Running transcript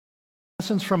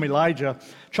Lessons from Elijah.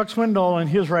 Chuck Swindoll in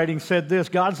his writing said this: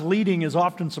 God's leading is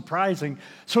often surprising.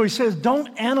 So he says,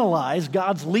 don't analyze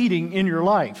God's leading in your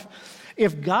life.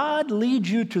 If God leads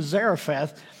you to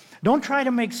Zarephath, don't try to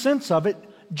make sense of it.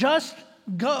 Just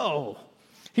go.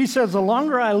 He says, the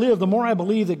longer I live, the more I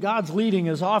believe that God's leading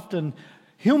is often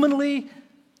humanly,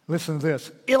 listen to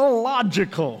this,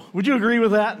 illogical. Would you agree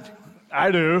with that? I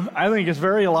do. I think it's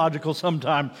very illogical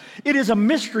sometimes. It is a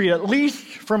mystery, at least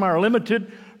from our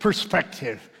limited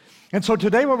perspective. And so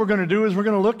today what we're going to do is we're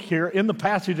going to look here in the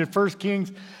passage of 1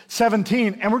 Kings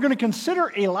 17, and we're going to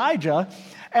consider Elijah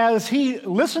as he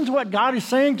listens to what God is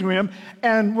saying to him,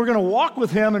 and we're going to walk with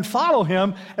him and follow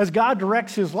him as God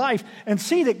directs his life and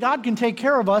see that God can take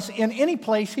care of us in any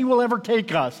place he will ever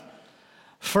take us.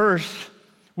 First,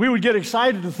 we would get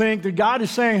excited to think that God is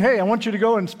saying, hey, I want you to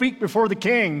go and speak before the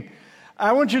king.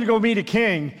 I want you to go meet a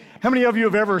king. How many of you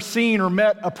have ever seen or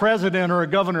met a president or a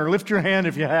governor? Lift your hand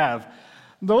if you have.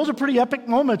 Those are pretty epic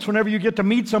moments whenever you get to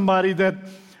meet somebody that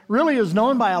really is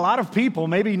known by a lot of people,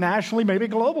 maybe nationally, maybe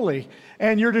globally.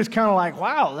 And you're just kind of like,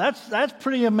 wow, that's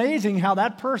pretty amazing how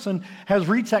that person has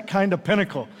reached that kind of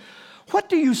pinnacle. What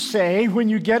do you say when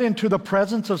you get into the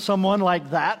presence of someone like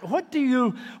that? What do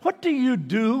you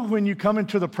do when you come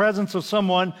into the presence of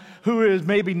someone who is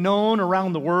maybe known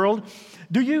around the world?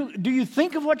 Do you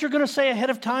think of what you're going to say ahead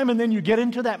of time, and then you get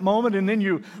into that moment and then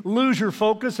you lose your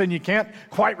focus and you can't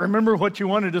quite remember what you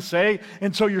wanted to say,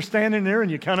 and so you're standing there and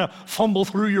you kind of fumble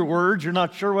through your words. You're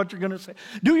not sure what you're going to say.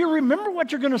 Do you remember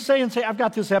what you're going to say and say, I've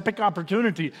got this epic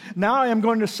opportunity. Now I am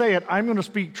going to say it. I'm going to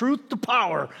speak truth to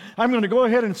power. I'm going to go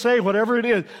ahead and say whatever it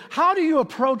is. How do you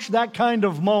approach that kind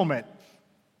of moment?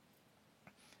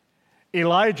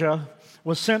 Elijah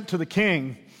was sent to the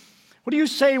king. What do you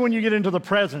say when you get into the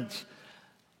presence?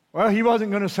 Well, he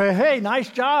wasn't going to say, hey, nice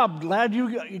job, glad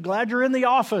you're in the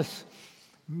office.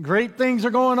 Great things are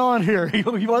going on here. He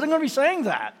wasn't going to be saying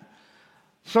that.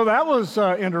 So that was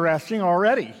interesting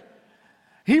already.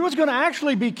 He was going to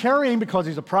actually be carrying, because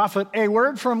he's a prophet, a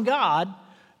word from God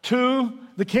to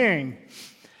the king.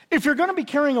 If you're going to be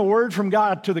carrying a word from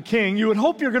God to the king, you would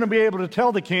hope you're going to be able to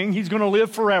tell the king he's going to live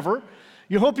forever.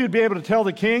 You hope you'd be able to tell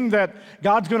the king that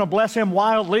God's going to bless him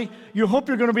wildly. You hope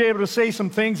you're going to be able to say some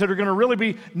things that are going to really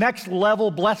be next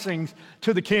level blessings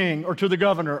to the king or to the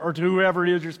governor or to whoever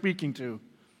it is you're speaking to.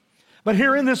 But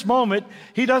here in this moment,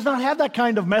 he does not have that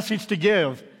kind of message to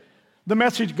give. The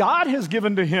message God has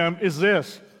given to him is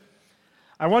this: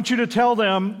 I want you to tell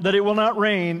them that it will not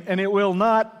rain and it will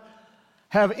not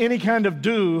have any kind of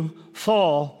dew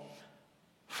fall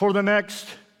for the next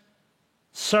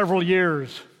several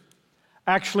years.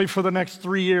 Actually, for the next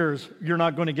 3 years, you're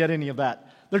not going to get any of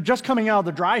that. They're just coming out of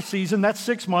the dry season. That's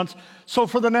 6 months. So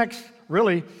for the next,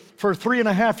 really, for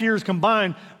 3.5 years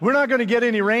combined, we're not going to get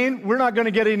any rain. We're not going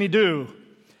to get any dew.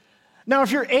 Now,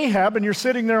 if you're Ahab and you're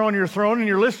sitting there on your throne and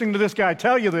you're listening to this guy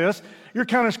tell you this, you're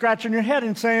kind of scratching your head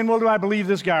and saying, well, do I believe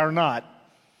this guy or not?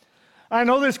 I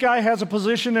know this guy has a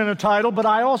position and a title, but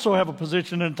I also have a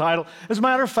position and a title. As a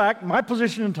matter of fact, my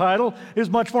position and title is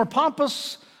much more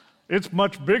pompous. It's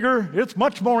much bigger. It's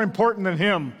much more important than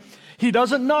him. He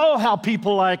doesn't know how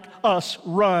people like us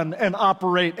run and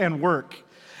operate and work.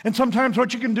 And sometimes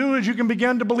what you can do is you can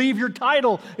begin to believe your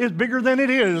title is bigger than it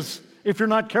is if you're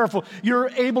not careful.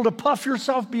 You're able to puff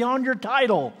yourself beyond your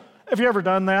title. Have you ever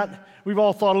done that? We've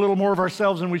all thought a little more of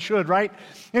ourselves than we should, right?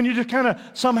 And you just kind of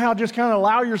somehow just kind of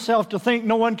allow yourself to think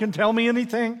no one can tell me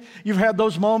anything. You've had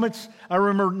those moments. I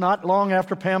remember not long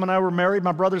after Pam and I were married,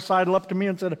 my brother sidled up to me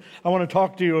and said, I want to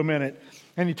talk to you a minute.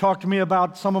 And he talked to me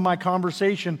about some of my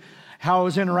conversation, how I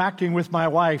was interacting with my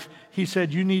wife. He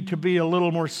said, you need to be a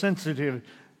little more sensitive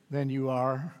than you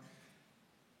are.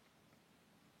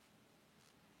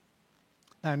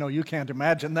 I know you can't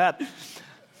imagine that.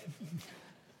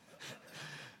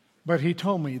 But he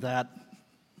told me that.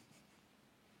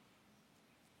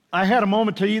 I had a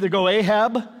moment to either go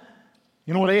Ahab.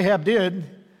 You know what Ahab did?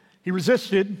 He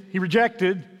resisted. He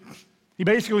rejected. He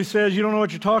basically says, you don't know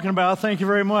what you're talking about. Thank you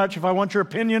very much. If I want your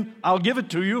opinion, I'll give it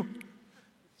to you.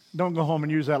 Don't go home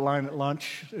and use that line at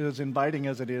lunch, as inviting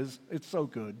as it is. It's so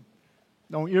good.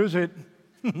 Don't use it.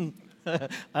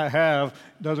 I have.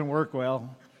 It doesn't work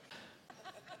well.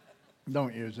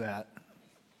 Don't use that.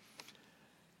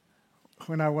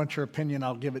 When I want your opinion,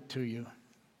 I'll give it to you.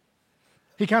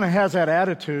 He kind of has that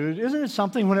attitude. Isn't it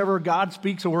something whenever God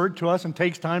speaks a word to us and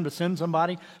takes time to send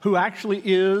somebody who actually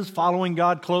is following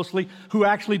God closely, who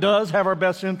actually does have our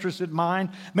best interest in mind,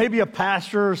 maybe a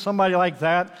pastor or somebody like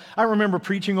that. I remember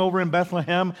preaching over in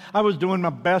Bethlehem. I was doing my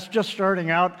best, just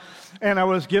starting out, and I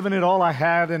was giving it all I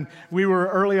had. And we were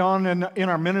early on in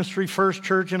our ministry, First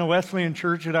Church, in a Wesleyan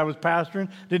church that I was pastoring.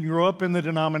 Didn't grow up in the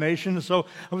denomination, so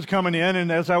I was coming in,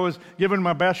 and as I was giving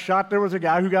my best shot, there was a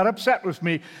guy who got upset with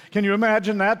me. Can you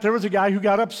imagine that? There was a guy who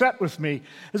got upset with me.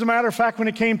 As a matter of fact, when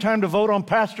it came time to vote on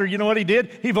pastor, you know what he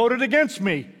did? He voted against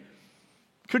me.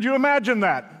 Could you imagine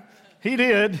that? He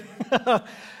did.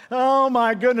 Oh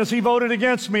my goodness, he voted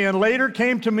against me, and later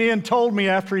came to me and told me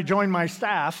after he joined my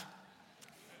staff.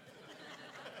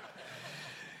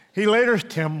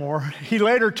 Tim Moore, he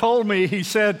later told me, he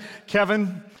said,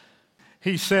 Kevin,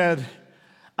 he said,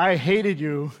 I hated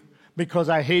you because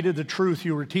I hated the truth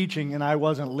you were teaching and I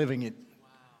wasn't living it. Wow.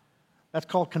 That's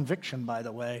called conviction, by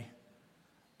the way.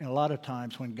 And a lot of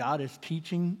times when God is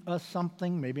teaching us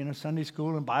something, maybe in a Sunday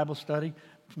school and Bible study,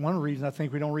 one reason I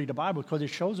think we don't read the Bible is because it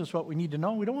shows us what we need to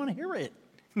know. We don't want to hear it.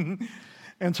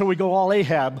 And so we go all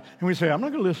Ahab and we say, I'm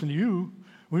not going to listen to you.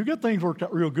 We've got things worked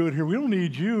out real good here. We don't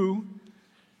need you.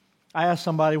 I asked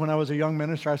somebody when I was a young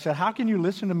minister, I said, how can you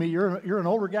listen to me? You're an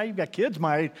older guy. You've got kids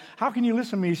my age. How can you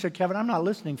listen to me? He said, Kevin, I'm not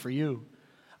listening for you.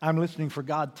 I'm listening for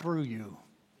God through you.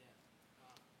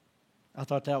 I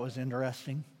thought that was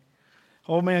interesting.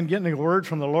 Oh, man, getting a word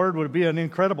from the Lord would be an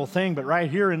incredible thing, but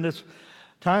right here in this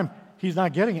time, he's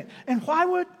not getting it. And why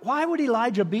would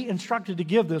Elijah be instructed to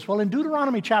give this? Well, in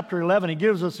Deuteronomy chapter 11, he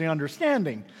gives us the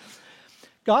understanding.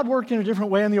 God worked in a different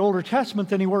way in the Older Testament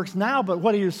than he works now, but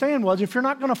what he was saying was, if you're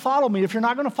not going to follow me, if you're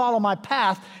not going to follow my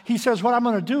path, he says, what I'm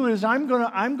going to do is I'm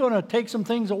going to take some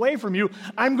things away from you.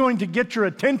 I'm going to get your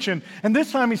attention. And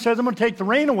this time he says, I'm going to take the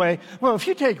rain away. Well, if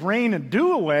you take rain and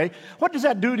dew away, what does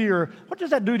that do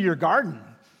to your garden?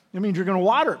 It means you're going to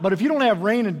water it. But if you don't have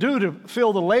rain and dew to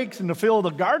fill the lakes and to fill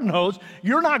the garden hose,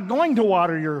 you're not going to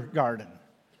water your garden.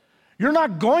 You're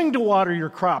not going to water your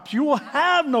crops. You will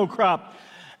have no crop.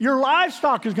 Your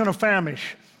livestock is going to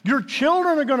famish. Your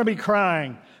children are going to be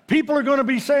crying. People are going to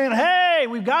be saying, hey,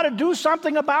 we've got to do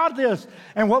something about this.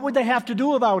 And what would they have to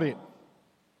do about it?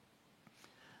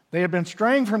 They had been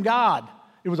straying from God.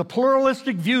 It was a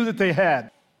pluralistic view that they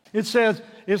had. It says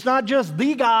it's not just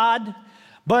the God,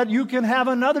 but you can have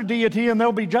another deity and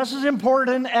they'll be just as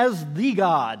important as the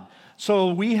God.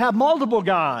 So we have multiple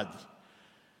gods.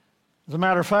 As a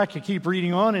matter of fact, you keep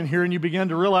reading on in here and you begin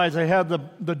to realize they have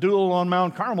the duel on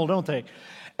Mount Carmel, don't they?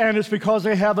 And it's because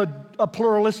they have a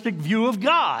pluralistic view of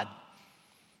God.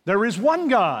 There is one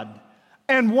God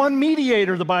and one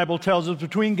mediator, the Bible tells us,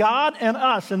 between God and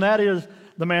us, and that is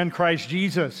the man Christ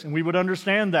Jesus. And we would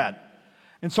understand that.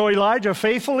 And so Elijah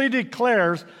faithfully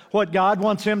declares what God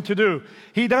wants him to do.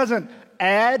 He doesn't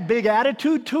add big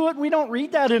attitude to it. We don't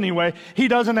read that anyway. He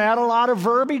doesn't add a lot of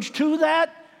verbiage to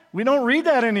that. We don't read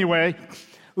that anyway.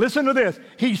 Listen to this.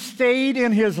 He stayed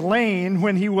in his lane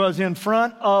when he was in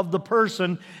front of the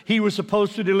person he was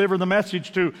supposed to deliver the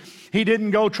message to. He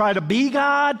didn't go try to be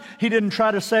God. He didn't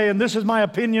try to say, and this is my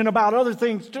opinion about other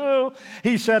things too.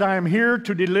 He said, I am here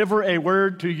to deliver a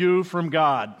word to you from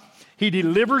God. He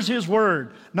delivers his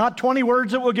word. Not 20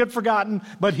 words that will get forgotten,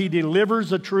 but he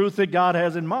delivers the truth that God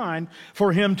has in mind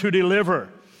for him to deliver.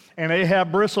 And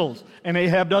Ahab bristles, and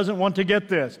Ahab doesn't want to get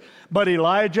this. But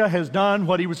Elijah has done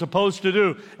what he was supposed to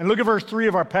do. And look at verse 3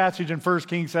 of our passage in 1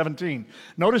 Kings 17.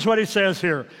 Notice what he says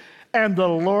here. And the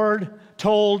Lord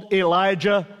told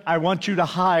Elijah, I want you to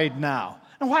hide now.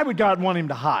 And why would God want him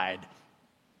to hide?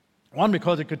 One,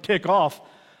 because it could tick off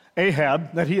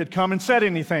Ahab that he had come and said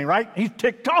anything, right? He's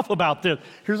ticked off about this.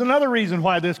 Here's another reason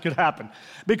why this could happen.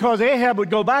 Because Ahab would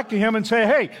go back to him and say,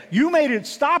 hey, you made it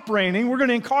stop raining. We're going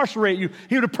to incarcerate you.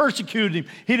 He would have persecuted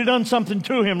him. He'd have done something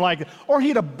to him like that. Or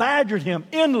he'd have badgered him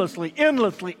endlessly.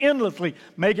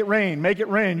 Make it rain. Make it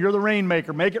rain. You're the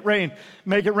rainmaker. Make it rain.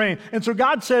 Make it rain. And so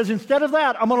God says, instead of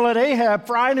that, I'm going to let Ahab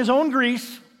fry in his own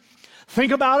grease,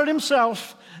 think about it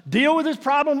himself, deal with his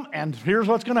problem, and here's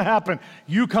what's going to happen.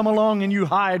 You come along and you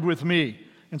hide with me.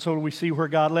 And so we see where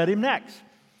God led him next.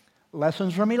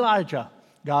 Lessons from Elijah.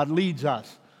 God leads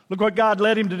us. Look what God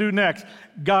led him to do next.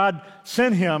 God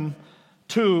sent him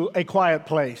to a quiet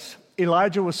place.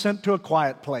 Elijah was sent to a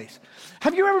quiet place.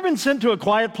 Have you ever been sent to a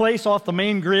quiet place off the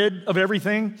main grid of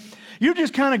everything? You've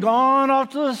just kind of gone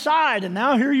off to the side, and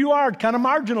now here you are, kind of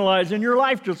marginalized in your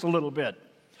life just a little bit.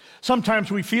 Sometimes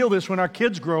we feel this when our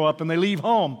kids grow up and they leave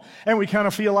home, and we kind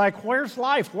of feel like, where's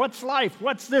life? What's life?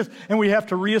 What's this? And we have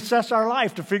to reassess our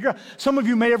life to figure out. Some of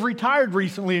you may have retired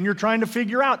recently, and you're trying to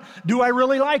figure out, do I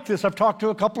really like this? I've talked to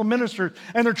a couple of ministers,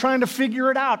 and they're trying to figure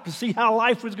it out to see how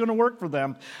life was going to work for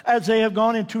them as they have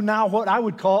gone into now what I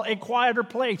would call a quieter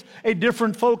place, a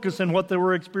different focus than what they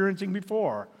were experiencing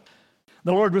before.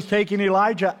 The Lord was taking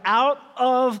Elijah out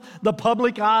of the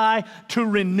public eye to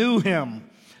renew him,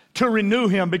 to renew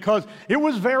him, because it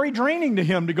was very draining to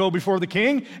him to go before the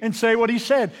king and say what he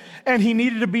said. And he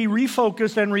needed to be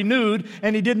refocused and renewed,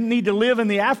 and he didn't need to live in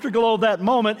the afterglow of that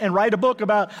moment and write a book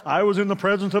about, I was in the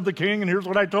presence of the king and here's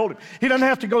what I told him. He doesn't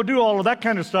have to go do all of that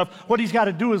kind of stuff. What he's got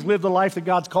to do is live the life that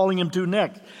God's calling him to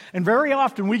next. And very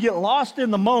often we get lost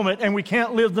in the moment and we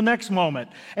can't live the next moment.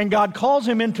 And God calls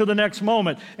him into the next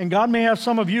moment. And God may have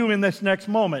some of you in this next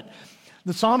moment.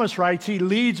 The psalmist writes, he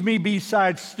leads me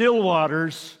beside still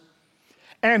waters,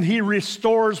 and he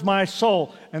restores my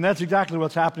soul. And that's exactly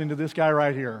what's happening to this guy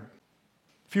right here.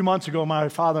 A few months ago, my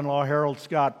father-in-law, Harold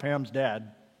Scott, Pam's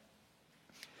dad,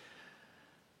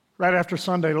 right after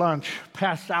Sunday lunch,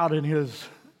 passed out in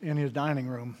his dining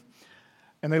room.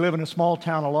 And they live in a small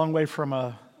town a long way from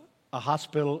a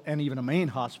hospital, and even a main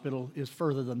hospital is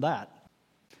further than that.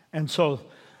 And so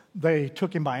they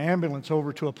took him by ambulance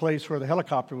over to a place where the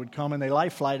helicopter would come, and they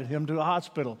life-flighted him to a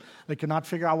hospital. They could not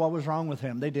figure out what was wrong with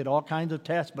him. They did all kinds of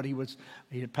tests, but he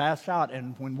had passed out.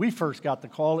 And when we first got the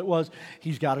call, it was,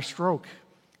 he's got a stroke.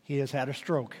 He has had a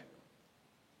stroke,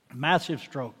 a massive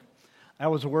stroke. That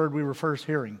was the word we were first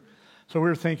hearing. So we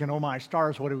were thinking, oh my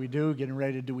stars, what do we do? Getting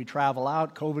ready, do we travel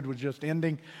out? COVID was just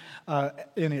ending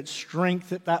in its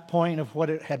strength at that point of what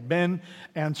it had been.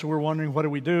 And so we're wondering, what do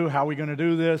we do? How are we going to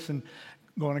do this? And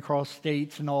going across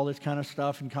states and all this kind of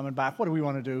stuff and coming back. What do we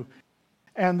want to do?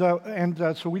 And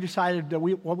so we decided that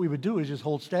what we would do is just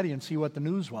hold steady and see what the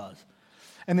news was.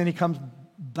 And then he comes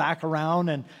back around,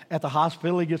 and at the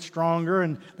hospital he gets stronger,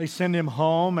 and they send him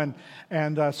home,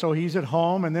 and so he's at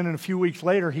home. And then a few weeks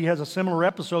later, he has a similar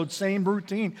episode, same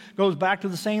routine, goes back to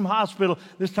the same hospital.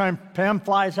 This time Pam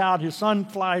flies out, his son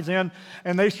flies in,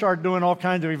 and they start doing all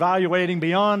kinds of evaluating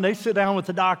beyond. They sit down with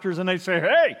the doctors and they say,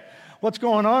 hey, what's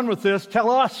going on with this? Tell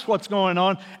us what's going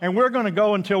on, and we're going to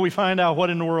go until we find out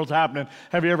what in the world's happening.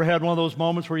 Have you ever had one of those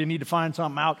moments where you need to find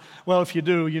something out? Well, if you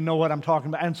do, you know what I'm talking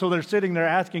about. And so they're sitting there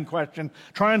asking questions,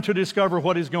 trying to discover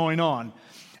what is going on.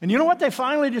 And you know what they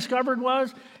finally discovered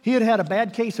was? He had had a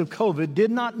bad case of COVID, did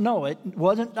not know it,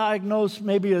 wasn't diagnosed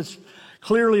maybe as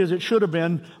clearly as it should have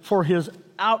been for his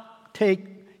outtake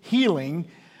healing,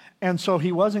 and so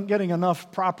he wasn't getting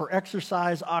enough proper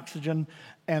exercise, oxygen,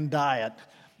 and diet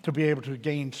to be able to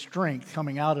gain strength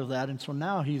coming out of that. And so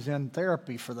now he's in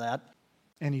therapy for that,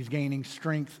 and he's gaining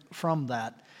strength from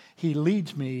that. He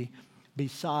leads me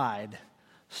beside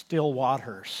still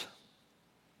waters.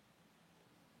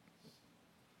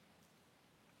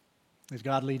 Is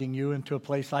God leading you into a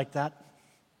place like that?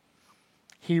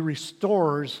 He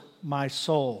restores my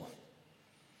soul.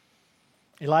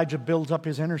 Elijah builds up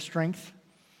his inner strength.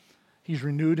 He's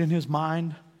renewed in his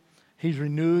mind. He's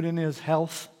renewed in his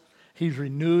health. He's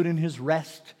renewed in his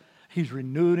rest. He's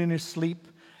renewed in his sleep.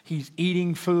 He's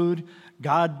eating food.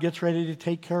 God gets ready to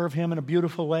take care of him in a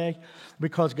beautiful way,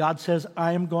 because God says,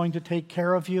 I am going to take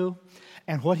care of you.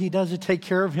 And what he does to take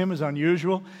care of him is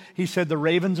unusual. He said the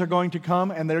ravens are going to come,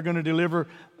 and they're going to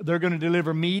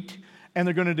deliver meat, and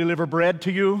they're going to deliver bread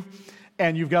to you.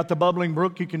 And you've got the bubbling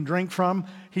brook you can drink from.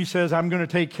 He says, I'm going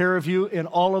to take care of you in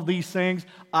all of these things.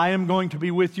 I am going to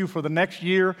be with you for the next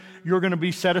year. You're going to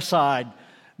be set aside.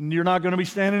 You're not going to be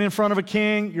standing in front of a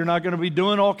king. You're not going to be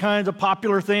doing all kinds of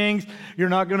popular things. You're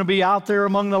not going to be out there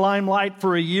among the limelight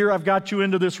for a year. I've got you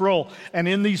into this role. And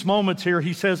in these moments here,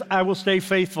 he says, I will stay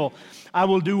faithful. I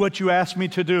will do what you ask me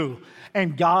to do.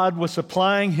 And God was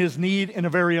supplying his need in a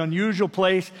very unusual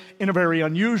place, in a very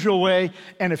unusual way.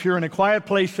 And if you're in a quiet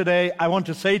place today, I want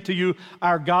to say to you,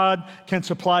 our God can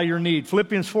supply your need.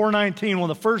 Philippians 4:19,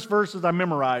 one of the first verses I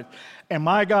memorized. And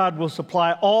my God will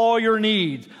supply all your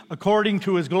needs according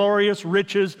to his glorious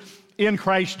riches in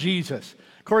Christ Jesus.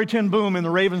 Corrie ten Boom in the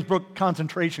Ravensbrück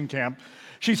concentration camp,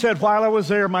 she said, while I was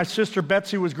there, my sister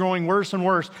Betsy was growing worse and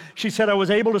worse. She said, I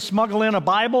was able to smuggle in a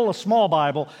Bible, a small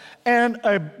Bible, and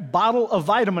a bottle of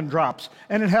vitamin drops,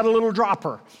 and it had a little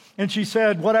dropper. And she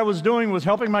said, what I was doing was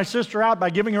helping my sister out by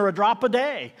giving her a drop a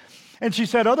day. And she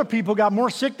said, other people got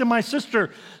more sick than my sister.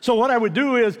 So what I would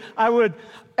do is I would,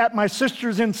 at my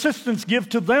sister's insistence, give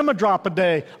to them a drop a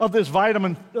day of this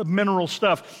vitamin mineral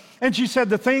stuff. And she said,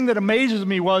 the thing that amazes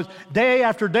me was day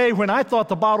after day, when I thought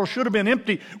the bottle should have been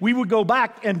empty, we would go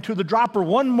back and to the dropper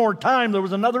one more time, there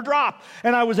was another drop.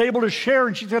 And I was able to share.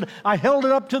 And she said, I held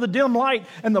it up to the dim light,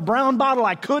 and the brown bottle,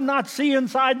 I could not see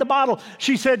inside the bottle.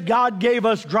 She said, God gave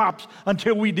us drops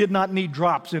until we did not need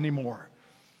drops anymore.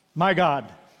 My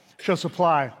God shall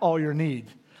supply all your need.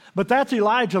 But that's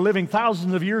Elijah living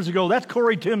thousands of years ago. That's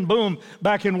Corrie ten Boom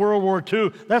back in World War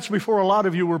II. That's before a lot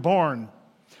of you were born.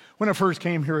 When I first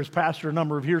came here as pastor a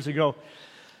number of years ago,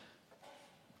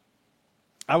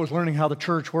 I was learning how the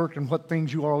church worked and what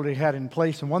things you already had in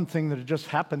place. And one thing that had just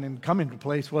happened and come into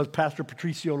place was Pastor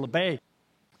Patricio LeBay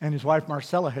and his wife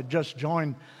Marcella had just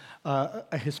joined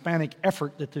a Hispanic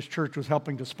effort that this church was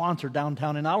helping to sponsor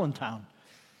downtown in Allentown.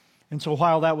 And so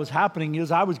while that was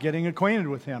happening, I was getting acquainted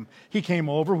with him. He came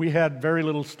over. We had very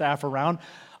little staff around.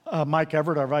 Mike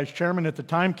Everett, our vice chairman at the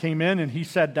time, came in and he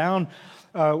sat down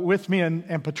with me,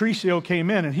 and Patricio came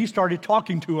in and he started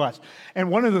talking to us. And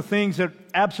one of the things that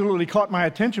absolutely caught my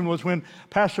attention was when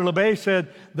Pastor LeBay said,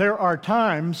 there are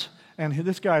times, and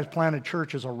this guy has planted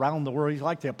churches around the world. He's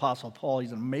like the Apostle Paul.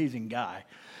 He's an amazing guy.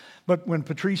 But when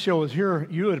Patricio was here,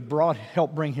 you had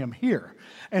helped bring him here.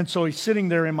 And so he's sitting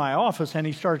there in my office and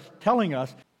he starts telling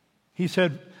us, he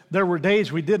said, there were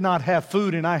days we did not have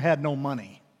food and I had no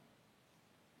money.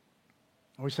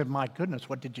 And we said, my goodness,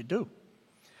 what did you do?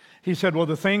 He said, well,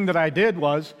 the thing that I did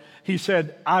was, he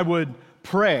said, I would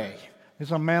pray.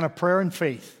 He's a man of prayer and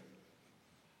faith.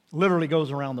 Literally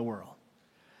goes around the world.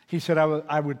 He said,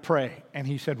 I would pray. And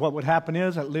he said, what would happen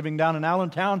is, living down in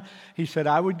Allentown, he said,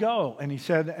 I would go. And he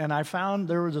said, and I found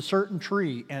there was a certain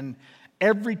tree. And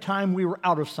every time we were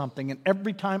out of something, and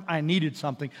every time I needed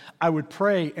something, I would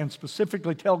pray and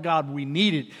specifically tell God we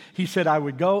need it. He said, I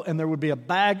would go, and there would be a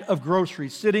bag of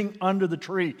groceries sitting under the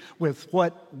tree with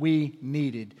what we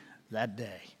needed that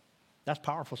day. That's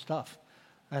powerful stuff.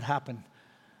 That happened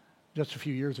just a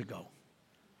few years ago.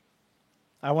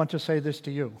 I want to say this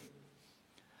to you.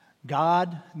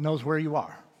 God knows where you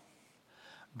are.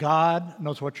 God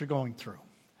knows what you're going through.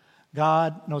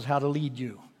 God knows how to lead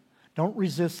you. Don't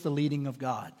resist the leading of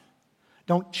God.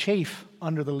 Don't chafe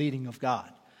under the leading of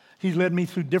God. He's led me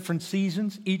through different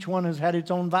seasons. Each one has had its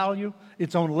own value,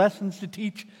 its own lessons to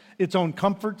teach, its own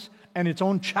comforts, and its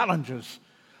own challenges,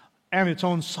 and its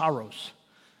own sorrows.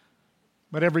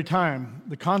 But every time,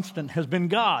 the constant has been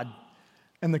God,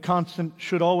 and the constant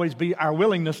should always be our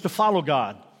willingness to follow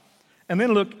God. And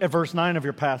then look at verse 9 of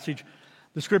your passage.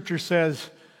 The scripture says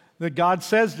that God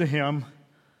says to him,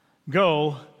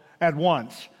 go at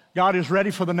once. God is ready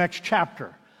for the next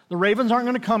chapter. The ravens aren't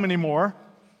going to come anymore.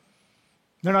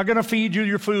 They're not going to feed you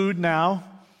your food now.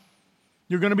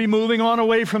 You're going to be moving on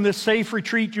away from this safe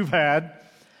retreat you've had.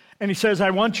 And he says, I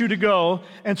want you to go.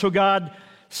 And so God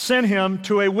sent him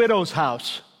to a widow's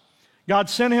house. God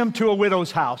sent him to a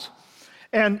widow's house.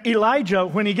 And Elijah,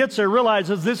 when he gets there,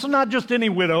 realizes this is not just any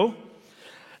widow.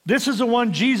 This is the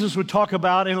one Jesus would talk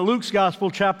about in Luke's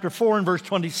Gospel, chapter 4 and verse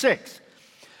 26.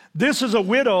 This is a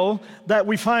widow that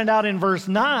we find out in verse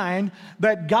 9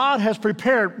 that God has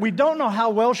prepared. We don't know how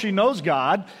well she knows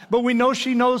God, but we know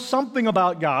she knows something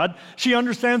about God. She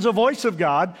understands the voice of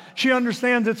God. She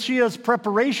understands that she has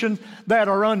preparations that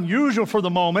are unusual for the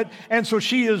moment, and so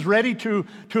she is ready to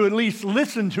at least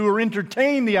listen to or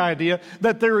entertain the idea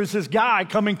that there is this guy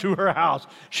coming to her house.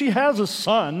 She has a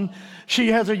son. She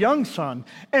has a young son,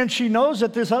 and she knows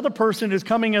that this other person is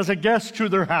coming as a guest to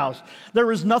their house.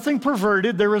 There is nothing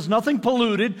perverted. There is nothing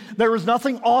polluted. There is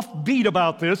nothing offbeat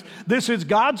about this. This is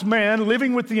God's man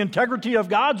living with the integrity of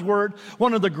God's word,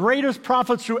 one of the greatest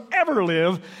prophets to ever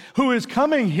live, who is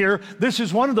coming here. This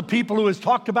is one of the people who is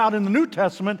talked about in the New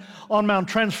Testament on Mount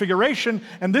Transfiguration,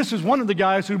 and this is one of the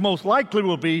guys who most likely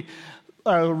will be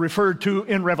referred to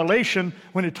in Revelation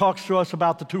when it talks to us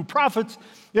about the two prophets.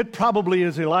 It probably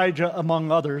is Elijah among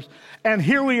others. And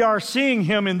here we are seeing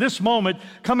him in this moment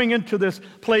coming into this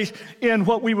place in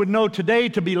what we would know today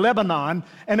to be Lebanon.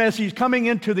 And as he's coming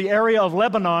into the area of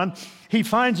Lebanon, he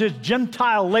finds this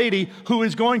Gentile lady who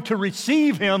is going to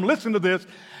receive him, listen to this,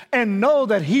 and know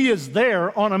that he is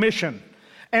there on a mission.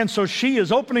 And so she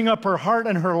is opening up her heart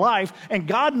and her life, and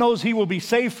God knows he will be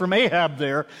saved from Ahab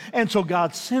there. And so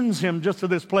God sends him just to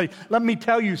this place. Let me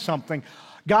tell you something.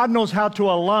 God knows how to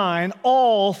align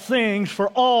all things for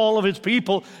all of his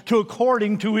people to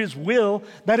according to his will,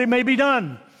 that it may be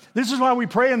done. This is why we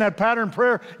pray in that pattern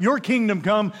prayer, your kingdom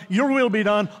come, your will be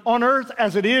done on earth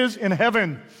as it is in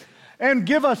heaven. And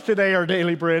give us today our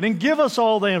daily bread, and give us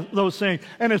all those things.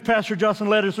 And as Pastor Justin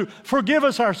led us through, forgive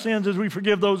us our sins as we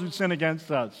forgive those who sin against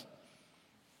us.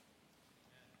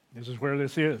 This is where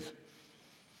this is.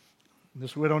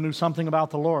 This widow knew something about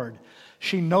the Lord.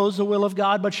 She knows the will of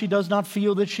God, but she does not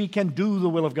feel that she can do the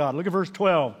will of God. Look at verse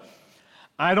 12.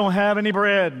 I don't have any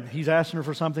bread. He's asking her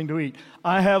for something to eat.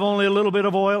 I have only a little bit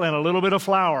of oil and a little bit of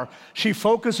flour. She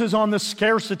focuses on the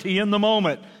scarcity in the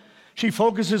moment. She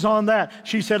focuses on that.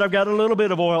 She said, I've got a little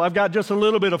bit of oil. I've got just a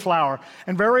little bit of flour.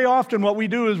 And very often what we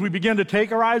do is we begin to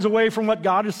take our eyes away from what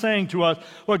God is saying to us,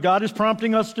 what God is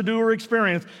prompting us to do or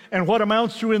experience, and what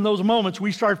amounts to in those moments,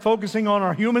 we start focusing on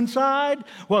our human side,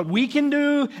 what we can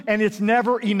do, and it's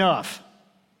never enough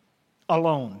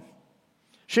alone.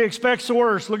 She expects the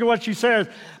worst. Look at what she says.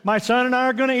 My son and I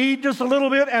are going to eat just a little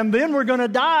bit, and then we're going to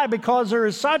die because there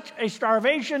is such a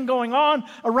starvation going on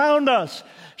around us.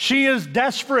 She is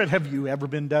desperate. Have you ever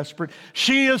been desperate?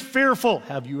 She is fearful.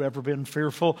 Have you ever been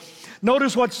fearful?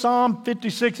 Notice what Psalm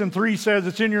 56:3 says.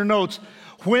 It's in your notes.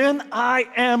 When I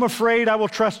am afraid, I will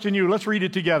trust in you. Let's read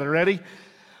it together. Ready?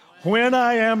 When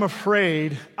I am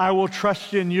afraid, I will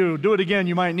trust in you. Do it again.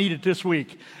 You might need it this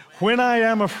week. When I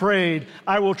am afraid,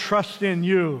 I will trust in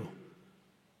you.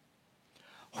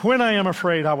 When I am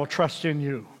afraid, I will trust in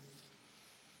you.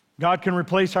 God can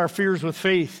replace our fears with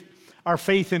faith, our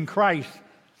faith in Christ.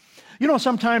 You know,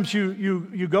 sometimes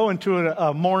you go into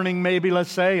a morning, maybe,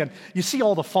 let's say, and you see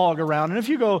all the fog around. And if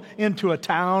you go into a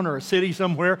town or a city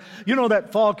somewhere, you know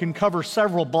that fog can cover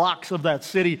several blocks of that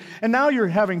city. And now you're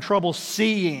having trouble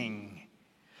seeing.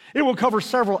 It will cover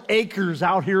several acres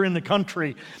out here in the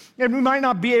country. And we might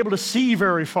not be able to see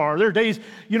very far. There are days,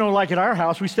 you know, like at our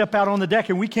house, we step out on the deck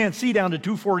and we can't see down to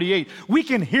 248. We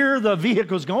can hear the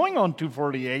vehicles going on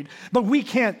 248, but we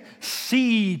can't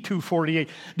see 248.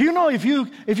 Do you know if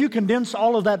you condense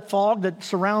all of that fog that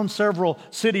surrounds several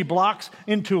city blocks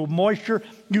into moisture,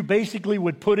 you basically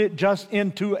would put it just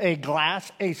into a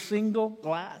glass, a single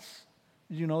glass?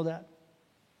 Did you know that?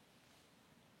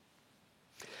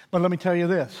 But let me tell you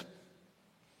this.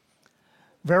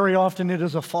 Very often it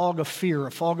is a fog of fear,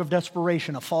 a fog of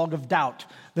desperation, a fog of doubt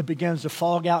that begins to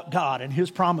fog out God and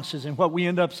His promises. And what we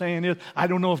end up saying is, I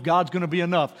don't know if God's going to be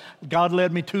enough. God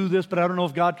led me to this, but I don't know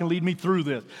if God can lead me through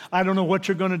this. I don't know what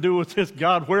you're going to do with this.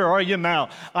 God, where are you now?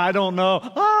 I don't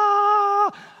know.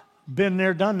 Been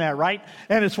there, done that, right?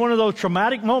 And it's one of those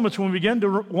traumatic moments when we begin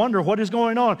to wonder what is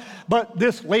going on. But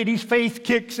this lady's faith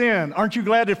kicks in. Aren't you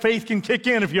glad that faith can kick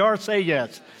in? If you are, say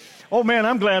yes. Oh man,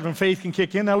 I'm glad when faith can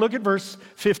kick in. Now look at verse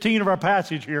 15 of our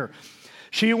passage here.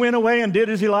 She went away and did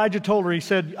as Elijah told her. He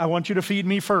said, I want you to feed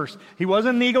me first. He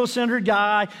wasn't an ego-centered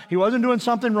guy. He wasn't doing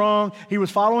something wrong. He was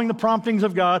following the promptings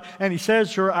of God. And he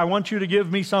says to her, I want you to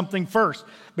give me something first,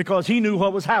 because he knew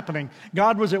what was happening.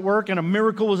 God was at work and a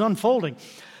miracle was unfolding.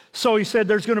 So he said,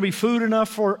 there's going to be food enough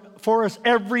for us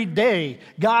every day.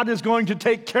 God is going to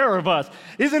take care of us.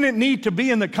 Isn't it neat to be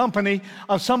in the company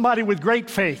of somebody with great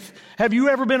faith? Have you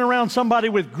ever been around somebody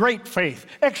with great faith,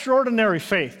 extraordinary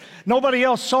faith? Nobody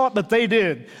else saw it, but they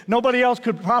did. Nobody else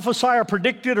could prophesy or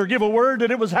predict it or give a word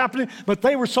that it was happening, but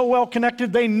they were so well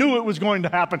connected, they knew it was going to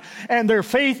happen. And their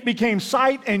faith became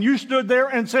sight, and you stood there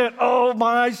and said, oh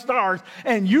my stars.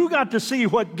 And you got to see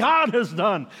what God has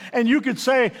done. And you could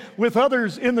say with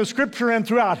others in the Scripture and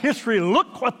throughout history,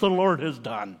 look what the Lord has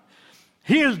done.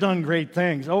 He has done great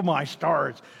things. Oh my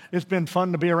stars. It's been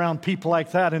fun to be around people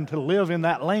like that, and to live in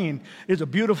that lane is a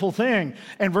beautiful thing.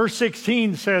 And verse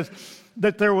 16 says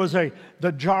that there was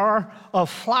the jar of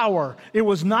flour. It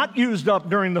was not used up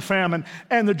during the famine,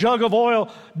 and the jug of oil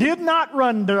did not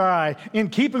run dry, in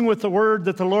keeping with the word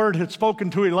that the Lord had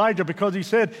spoken to Elijah, because he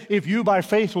said, if you by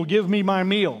faith will give me my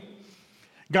meal,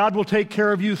 God will take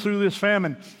care of you through this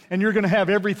famine, and you're going to have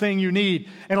everything you need.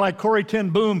 And like Corrie ten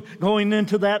Boom going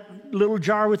into that little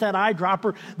jar with that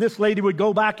eyedropper, this lady would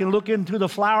go back and look into the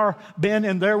flour bin,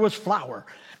 and there was flour.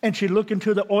 And she'd look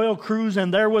into the oil cruse,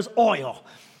 and there was oil.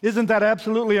 Isn't that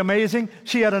absolutely amazing?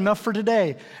 She had enough for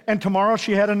today. And tomorrow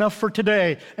she had enough for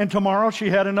today. And tomorrow she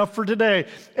had enough for today.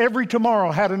 Every tomorrow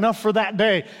had enough for that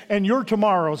day. And your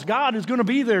tomorrows, God is going to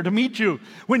be there to meet you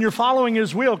when you're following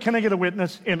His will. Can I get a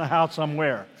witness in the house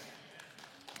somewhere?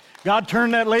 God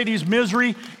turned that lady's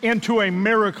misery into a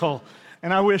miracle.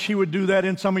 And I wish He would do that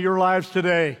in some of your lives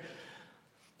today.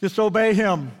 Just obey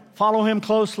Him. Follow Him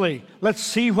closely. Let's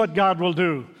see what God will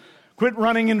do. Quit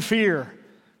running in fear.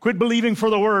 Quit believing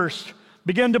for the worst.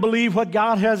 Begin to believe what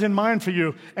God has in mind for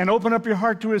you, and open up your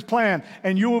heart to His plan,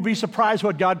 and you will be surprised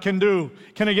what God can do.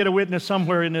 Can I get a witness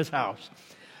somewhere in this house?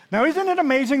 Now, isn't it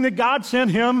amazing that God sent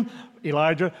him,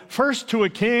 Elijah, first to a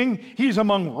king? He's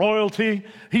among royalty.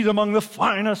 He's among the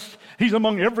finest. He's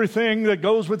among everything that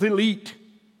goes with elite.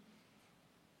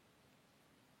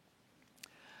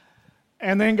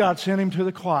 And then God sent him to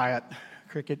the quiet.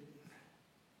 Cricket,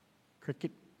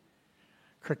 cricket,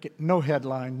 cricket. No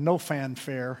headline, no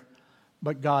fanfare,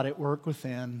 but God at work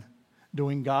within,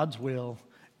 doing God's will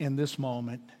in this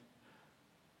moment.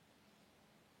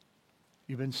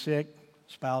 You've been sick,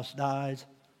 spouse dies,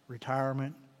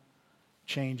 retirement,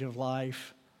 change of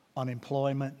life,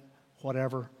 unemployment,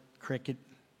 whatever, cricket.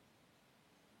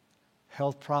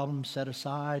 Health problems set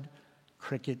aside,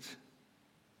 crickets.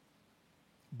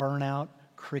 Burnout,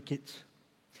 crickets.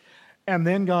 And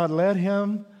then God led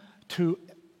him to,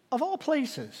 of all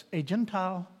places, a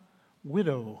Gentile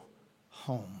widow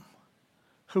home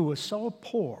who was so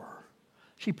poor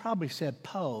She probably said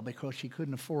po because she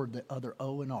couldn't afford the other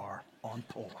O and R on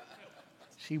poor.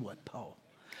 She went po.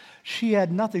 She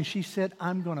had nothing. She said,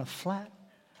 I'm going to flat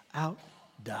out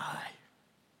die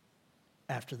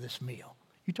after this meal.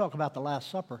 You talk about the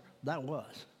Last Supper, that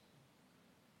was.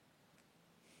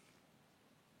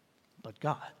 But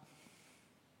God.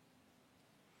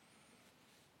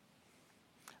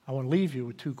 I want to leave you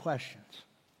with two questions.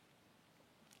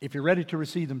 If you're ready to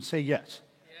receive them, say yes.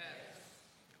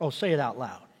 Oh, say it out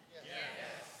loud. Yes.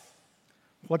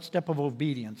 What step of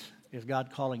obedience is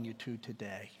God calling you to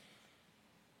today?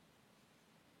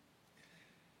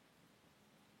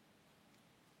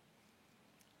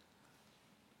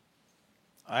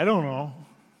 I don't know,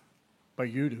 but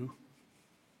you do.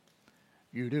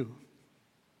 You do.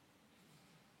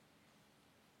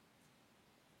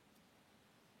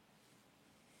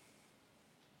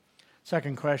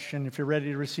 Second question, if you're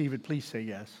ready to receive it, please say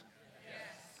yes.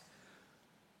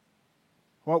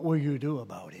 What will you do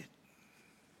about it?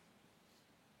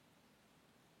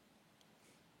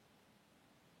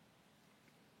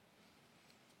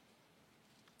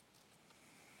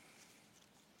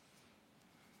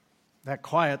 That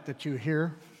quiet that you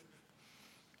hear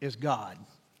is God.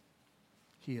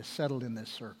 He is settled in this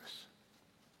service.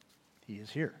 He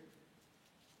is here.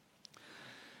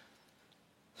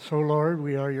 So, Lord,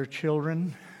 we are your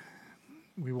children.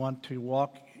 We want to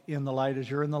walk in the light as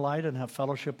you're in the light and have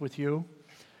fellowship with you.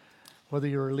 Whether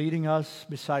you're leading us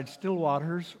beside still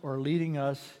waters or leading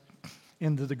us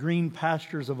into the green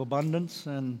pastures of abundance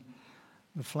and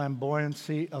the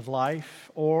flamboyancy of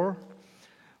life, or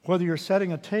whether you're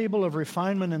setting a table of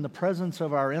refinement in the presence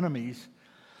of our enemies,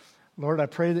 Lord, I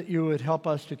pray that you would help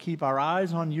us to keep our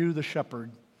eyes on you, the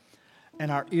shepherd,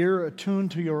 and our ear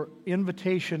attuned to your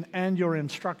invitation and your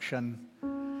instruction,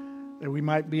 that we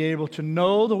might be able to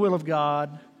know the will of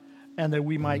God and that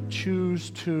we might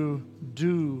choose to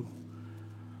do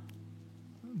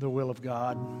the will of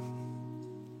God.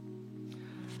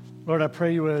 Lord, I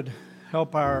pray you would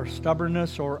help our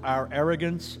stubbornness or our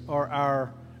arrogance or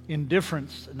our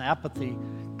indifference and apathy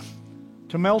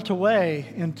to melt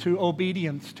away into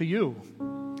obedience to you.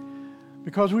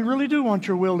 Because we really do want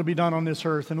your will to be done on this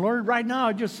earth. And Lord, right now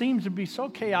it just seems to be so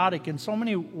chaotic in so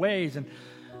many ways, and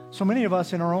so many of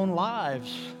us in our own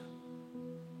lives.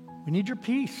 We need your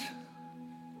peace.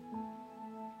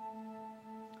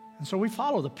 And so we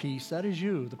follow the peace. That is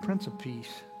you, the Prince of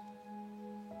Peace.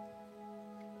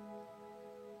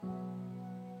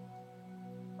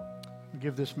 We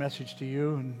give this message to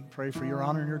you and pray for your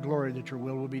honor and your glory that your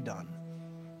will be done.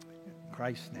 In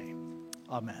Christ's name,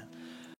 amen.